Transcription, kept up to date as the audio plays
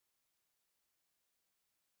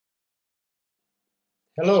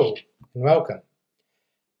Hello and welcome.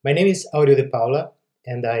 My name is Aureo de Paula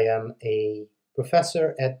and I am a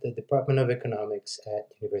professor at the Department of Economics at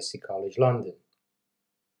University College London.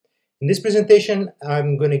 In this presentation,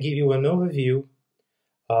 I'm going to give you an overview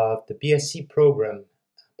of the BSc program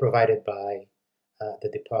provided by the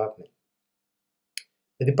department.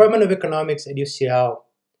 The Department of Economics at UCL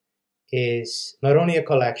is not only a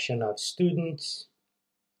collection of students,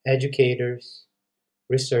 educators,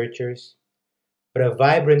 researchers, but a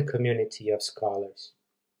vibrant community of scholars.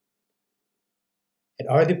 At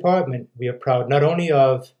our department, we are proud not only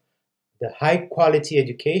of the high-quality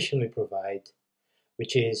education we provide,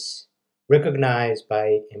 which is recognized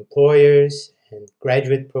by employers and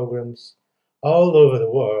graduate programs all over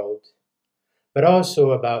the world, but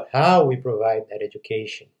also about how we provide that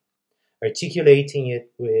education, articulating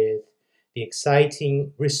it with the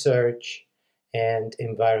exciting research and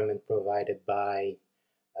environment provided by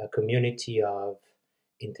a community of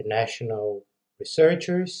international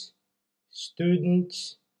researchers,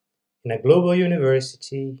 students in a global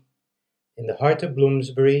university in the heart of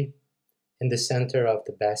Bloomsbury, in the center of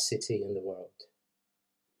the best city in the world.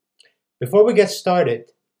 Before we get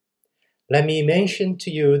started, let me mention to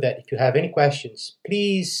you that if you have any questions,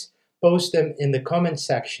 please post them in the comment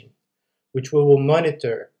section, which we will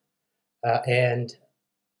monitor and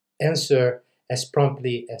answer as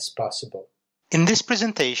promptly as possible. In this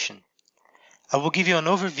presentation, I will give you an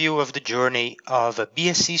overview of the journey of a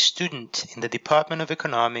BSc student in the Department of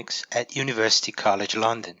Economics at University College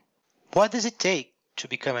London. What does it take to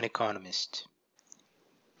become an economist?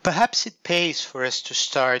 Perhaps it pays for us to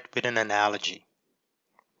start with an analogy.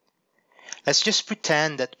 Let's just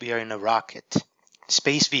pretend that we are in a rocket,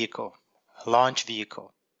 space vehicle, a launch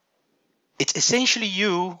vehicle. It's essentially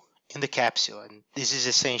you in the capsule, and this is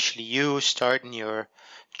essentially you starting your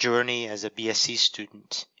journey as a BSc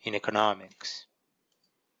student in economics.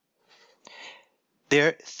 There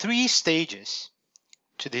are 3 stages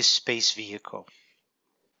to this space vehicle.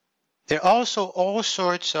 There are also all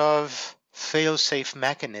sorts of fail-safe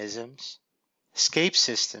mechanisms, escape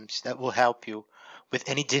systems that will help you with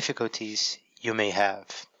any difficulties you may have.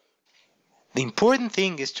 The important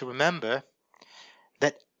thing is to remember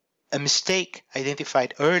that a mistake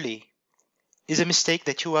identified early is a mistake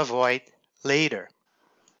that you avoid later.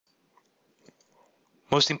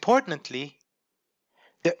 Most importantly,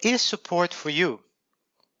 there is support for you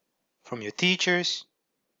from your teachers,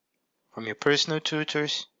 from your personal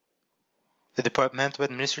tutors, the departmental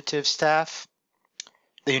administrative staff,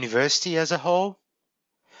 the university as a whole.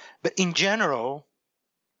 But in general,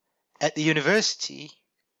 at the university,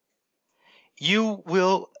 you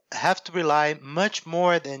will have to rely much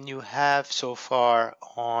more than you have so far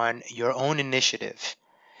on your own initiative.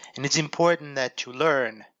 And it's important that you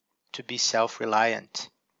learn to be self-reliant.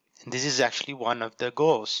 And this is actually one of the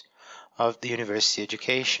goals of the university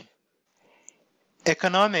education.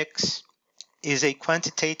 Economics is a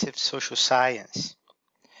quantitative social science.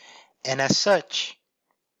 And as such,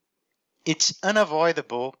 it's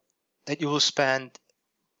unavoidable that you will spend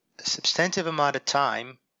a substantive amount of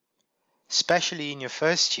time, especially in your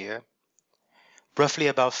first year, roughly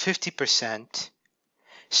about 50%,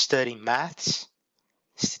 studying maths,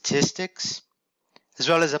 statistics, as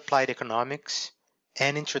well as applied economics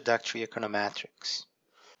and introductory econometrics.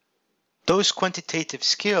 Those quantitative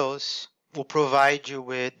skills will provide you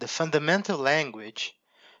with the fundamental language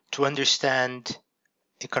to understand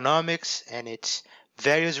economics and its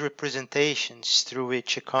various representations through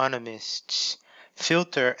which economists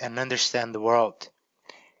filter and understand the world.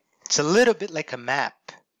 It's a little bit like a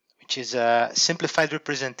map, which is a simplified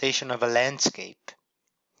representation of a landscape.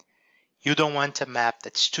 You don't want a map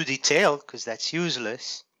that's too detailed because that's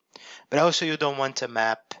useless, but also you don't want a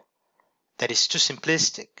map that is too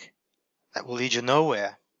simplistic. That will lead you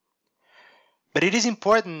nowhere. But it is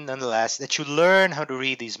important, nonetheless, that you learn how to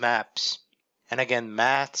read these maps. And again,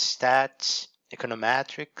 math, stats,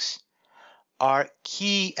 econometrics are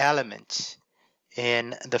key elements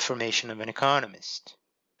in the formation of an economist.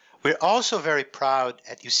 We're also very proud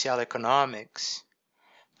at UCL Economics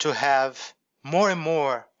to have more and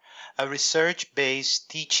more a research-based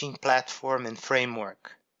teaching platform and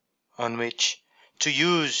framework on which to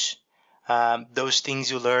use those things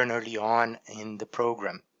you learn early on in the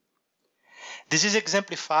program. This is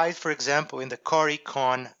exemplified, for example, in the Core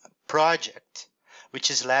Econ project, which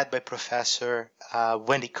is led by Professor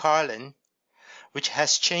Wendy Carlin, which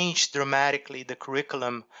has changed dramatically the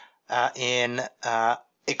curriculum in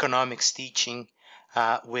economics teaching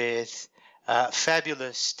with a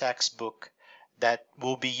fabulous textbook that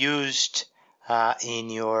will be used in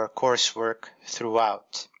your coursework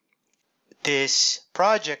throughout. This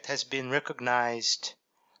project has been recognized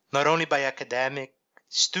not only by academic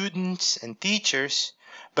students and teachers,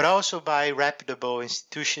 but also by reputable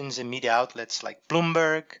institutions and media outlets like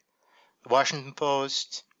Bloomberg, the Washington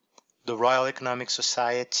Post, the Royal Economic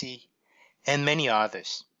Society, and many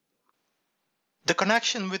others. The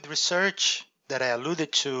connection with research that I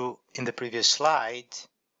alluded to in the previous slide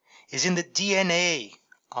is in the DNA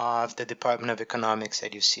of the Department of Economics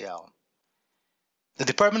at UCL. The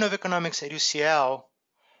Department of Economics at UCL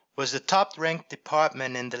was the top-ranked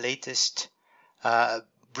department in the latest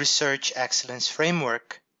research excellence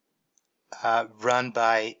framework run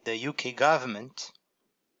by the UK government.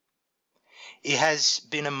 It has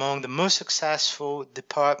been among the most successful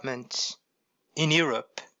departments in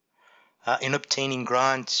Europe in obtaining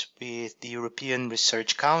grants with the European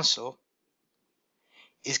Research Council.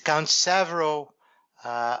 It counts several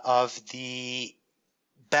of the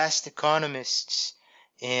best economists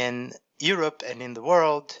in Europe and in the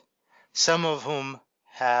world, some of whom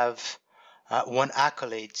have won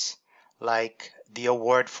accolades like the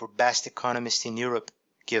award for Best Economist in Europe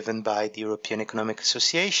given by the European Economic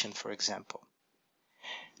Association, for example.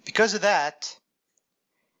 Because of that,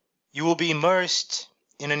 you will be immersed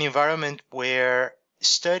in an environment where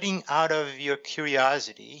studying out of your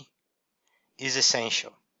curiosity is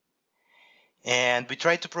essential. And we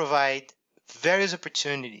try to provide various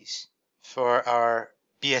opportunities for our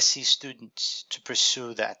BSc students to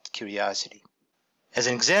pursue that curiosity. As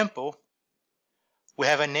an example, we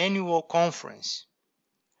have an annual conference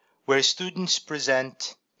where students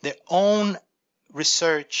present their own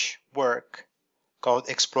research work called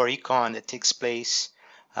Explore Econ that takes place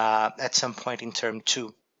at some point in term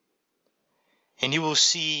 2. And you will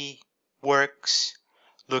see works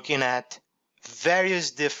looking at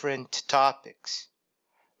various different topics,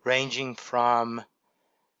 ranging from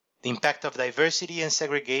the impact of diversity and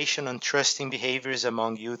segregation on trusting behaviors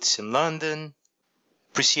among youths in London,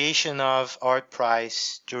 appreciation of art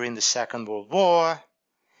price during the Second World War,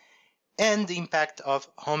 and the impact of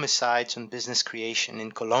homicides on business creation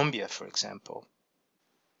in Colombia, for example.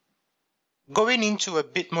 Going into a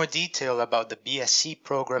bit more detail about the BSc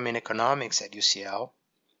program in economics at UCL,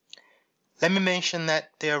 let me mention that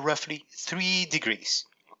there are roughly 3 degrees.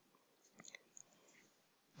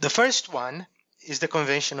 The first one is the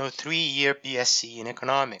conventional 3-year BSc in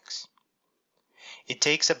economics. It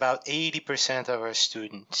takes about 80% of our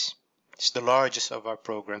students. It's the largest of our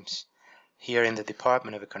programs here in the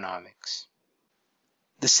Department of Economics.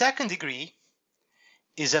 The second degree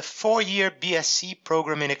is a 4-year BSc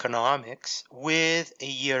program in economics with a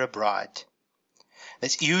year abroad.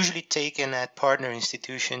 That's usually taken at partner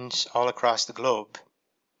institutions all across the globe,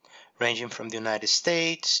 ranging from the United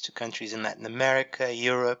States to countries in Latin America,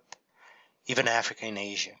 Europe, even Africa and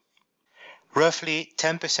Asia. Roughly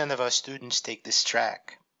 10% of our students take this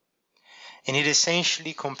track, and it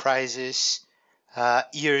essentially comprises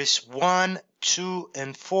years 1, 2,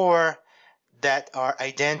 and 4 that are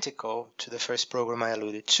identical to the first program I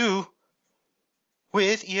alluded to,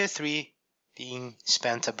 with year 3 being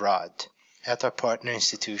spent abroad at our partner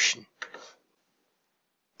institution.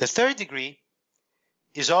 The third degree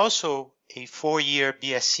is also a 4-year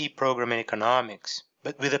BSc program in economics,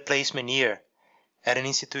 but with a placement year at an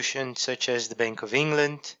institution such as the Bank of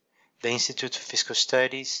England, the Institute for Fiscal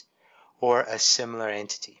Studies, or a similar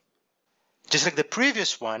entity. Just like the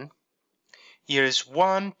previous one, years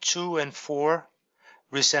 1, 2, and 4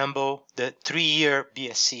 resemble the 3-year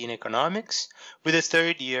BSc in economics, with the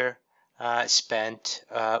third year spent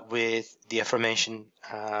with the aforementioned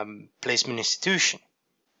placement institution.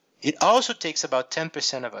 It also takes about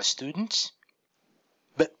 10% of our students,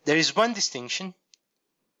 but there is one distinction.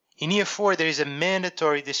 In year 4, there is a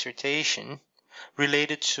mandatory dissertation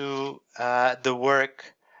related to the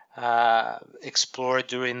work explored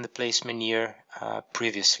during the placement year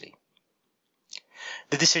previously.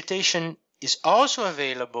 The dissertation is also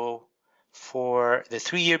available for the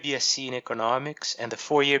 3-year BSc in economics and the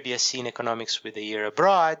 4-year BSc in economics with a year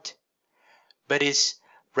abroad, but is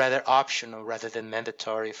rather optional rather than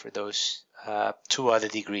mandatory for those 2 other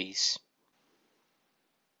degrees.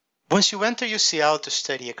 Once you enter UCL to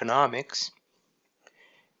study economics,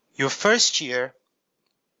 your first year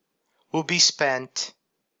will be spent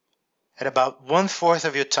at about 1/4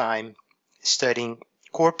 of your time studying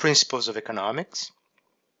core principles of economics.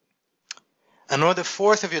 Another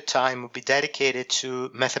 1/4 of your time will be dedicated to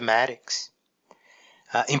mathematics,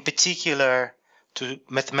 in particular to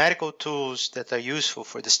mathematical tools that are useful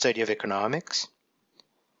for the study of economics.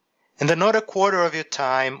 And another 1/4 of your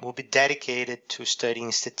time will be dedicated to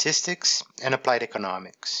studying statistics and applied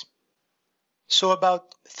economics. So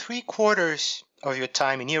about 3/4 of your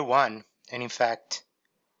time in year 1, and in fact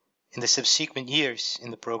in the subsequent years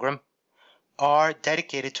in the program are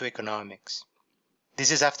dedicated to economics.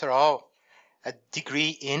 This is, after all, a degree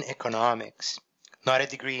in economics, not a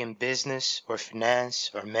degree in business or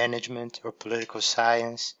finance or management or political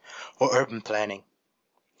science or urban planning.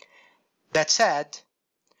 That said,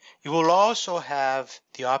 you will also have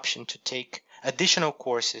the option to take additional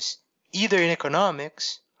courses either in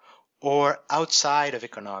economics or outside of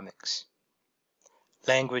economics.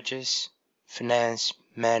 Languages, finance,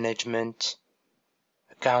 management,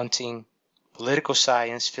 accounting, political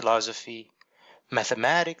science, philosophy,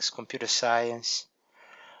 mathematics, computer science,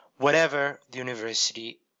 whatever the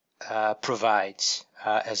university provides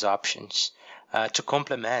as options to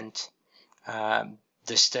complement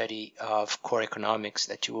the study of core economics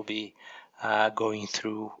that you will be going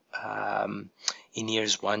through in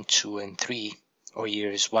years 1, 2, and 3, or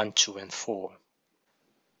years 1, 2, and 4.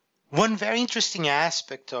 One very interesting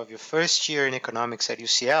aspect of your first year in economics at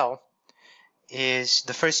UCL is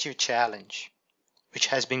the first year challenge, which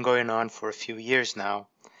has been going on for a few years now.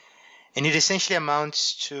 And it essentially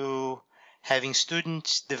amounts to having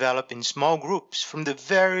students develop in small groups from the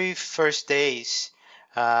very first days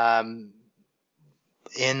in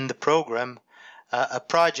the program, a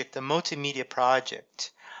project, a multimedia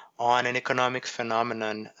project on an economic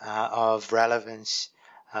phenomenon of relevance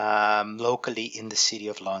locally in the City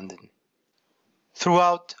of London.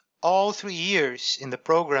 Throughout all 3 years in the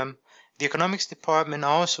program, the economics department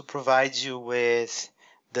also provides you with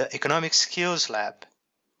the Economic Skills Lab,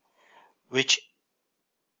 which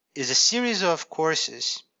is a series of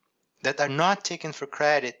courses that are not taken for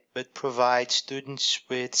credit but provide students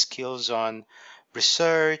with skills on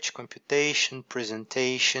research, computation,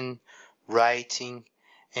 presentation, writing,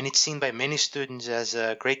 and it's seen by many students as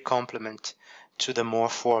a great complement to the more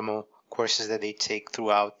formal courses that they take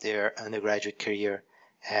throughout their undergraduate career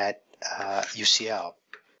at UCL.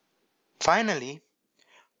 Finally,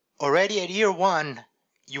 already at year 1,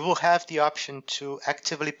 you will have the option to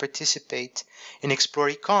actively participate in Explore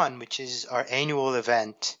Econ, which is our annual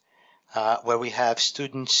event where we have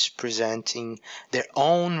students presenting their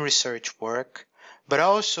own research work, but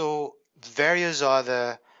also various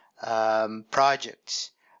other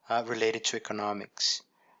projects related to economics,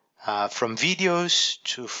 from videos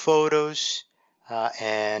to photos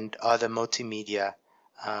and other multimedia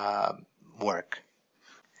work.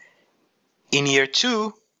 In year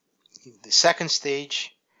 2, the second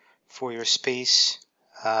stage for your space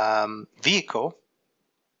vehicle,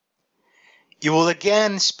 you will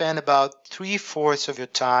again spend about 3/4 of your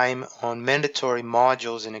time on mandatory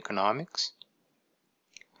modules in economics.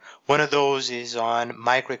 One of those is on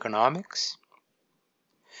microeconomics,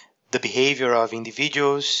 the behavior of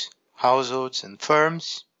individuals, households, and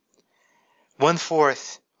firms.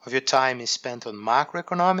 1/4 of your time is spent on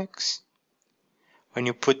macroeconomics, when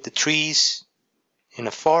you put the trees in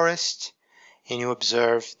a forest and you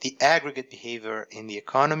observe the aggregate behavior in the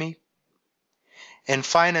economy. And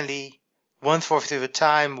finally, 1/4 of the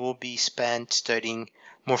time will be spent studying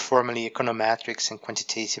more formally econometrics and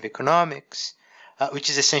quantitative economics, which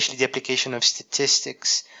is essentially the application of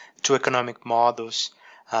statistics to economic models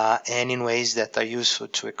and in ways that are useful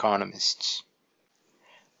to economists.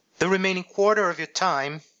 The remaining 1/4 of your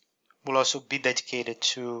time will also be dedicated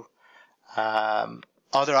to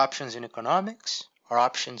other options in economics or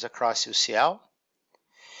options across UCL.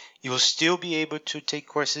 You will still be able to take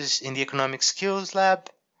courses in the Economic Skills Lab,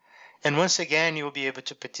 and once again you will be able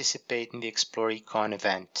to participate in the Explore Econ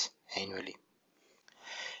event annually.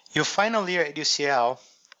 Your final year at UCL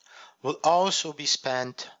will also be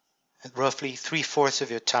spent at roughly 3/4 of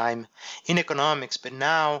your time in economics, but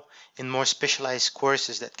now in more specialized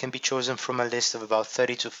courses that can be chosen from a list of about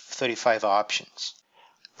 30 to 35 options.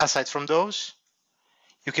 Aside from those,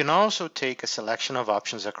 you can also take a selection of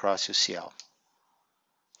options across UCL.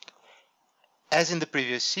 As in the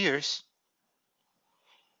previous years,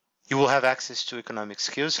 you will have access to Economic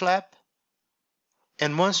Skills Lab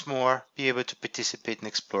and once more be able to participate in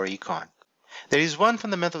Explore Econ. There is one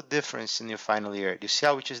fundamental difference in your final year at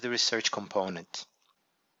UCL, which is the research component.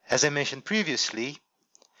 As I mentioned previously,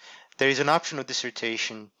 there is an optional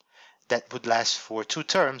dissertation that would last for 2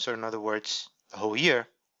 terms, or in other words, a whole year.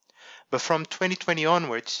 But from 2020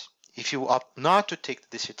 onwards, if you opt not to take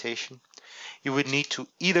the dissertation, you would need to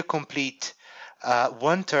either complete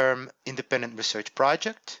 1-term independent research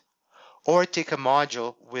project or take a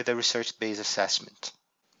module with a research-based assessment.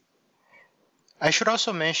 I should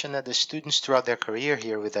also mention that the students throughout their career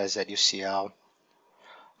here with us at UCL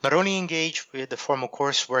not only engage with the formal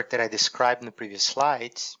coursework that I described in the previous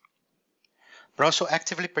slides, but also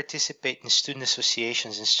actively participate in student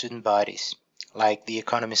associations and student bodies, like the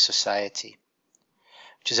Economist Society,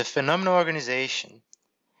 which is a phenomenal organization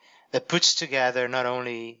that puts together not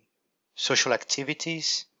only social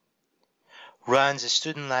activities, runs a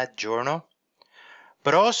student-led journal,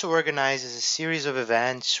 but also organizes a series of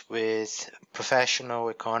events with professional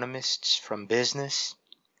economists from business,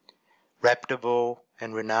 reputable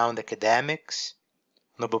and renowned academics,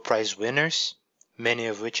 Nobel Prize winners, many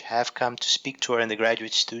of which have come to speak to our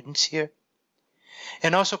undergraduate students here,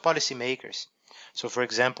 and also policymakers. So, for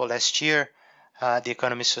example, last year, the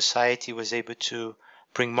Economist Society was able to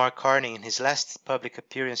bring Mark Carney in his last public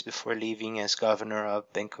appearance before leaving as governor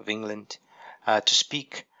of Bank of England to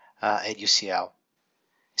speak at UCL.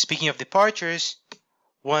 Speaking of departures,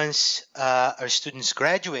 once our students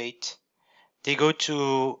graduate, they go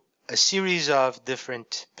to a series of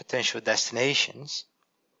different potential destinations,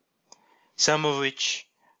 some of which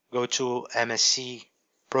go to MSc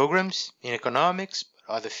programs in economics,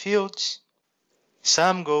 but other fields.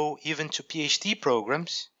 Some go even to PhD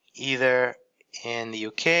programs, either in the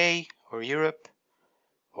UK or Europe,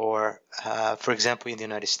 or, for example, in the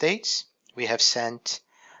United States. We have sent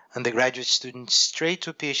undergraduate students straight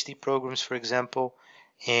to PhD programs, for example,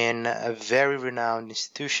 in very renowned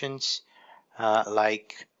institutions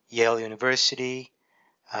like Yale University,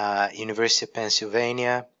 University of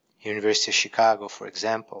Pennsylvania, University of Chicago, for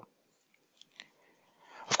example.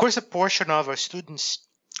 Of course, a portion of our students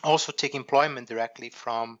also take employment directly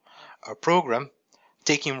from our program,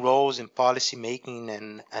 taking roles in policy making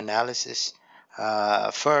and analysis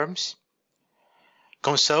firms,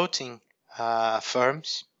 consulting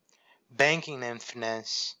firms, banking and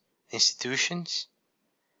finance institutions.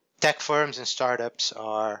 Tech firms and startups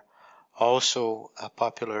are also a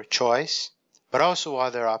popular choice, but also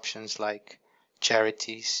other options like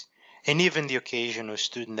charities, and even the occasional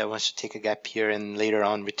student that wants to take a gap year and later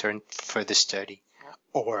on return for further study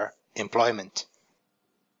or employment.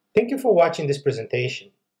 Thank you for watching this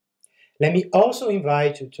presentation. Let me also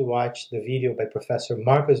invite you to watch the video by Professor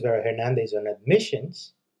Marcos Vera Hernandez on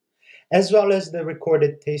admissions, as well as the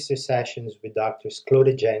recorded taster sessions with Drs.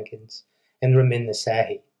 Claudia Jenkins and Ramin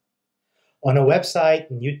Nasahi. On our website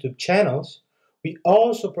and YouTube channels, we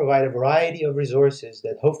also provide a variety of resources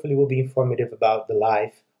that hopefully will be informative about the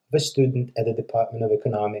life of a student at the Department of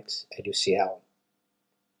Economics at UCL.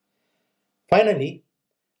 Finally,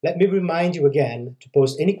 let me remind you again to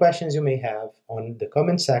post any questions you may have on the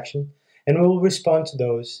comment section, and we will respond to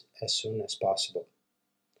those as soon as possible.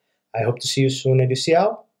 I hope to see you soon at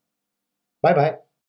UCL. Bye-bye.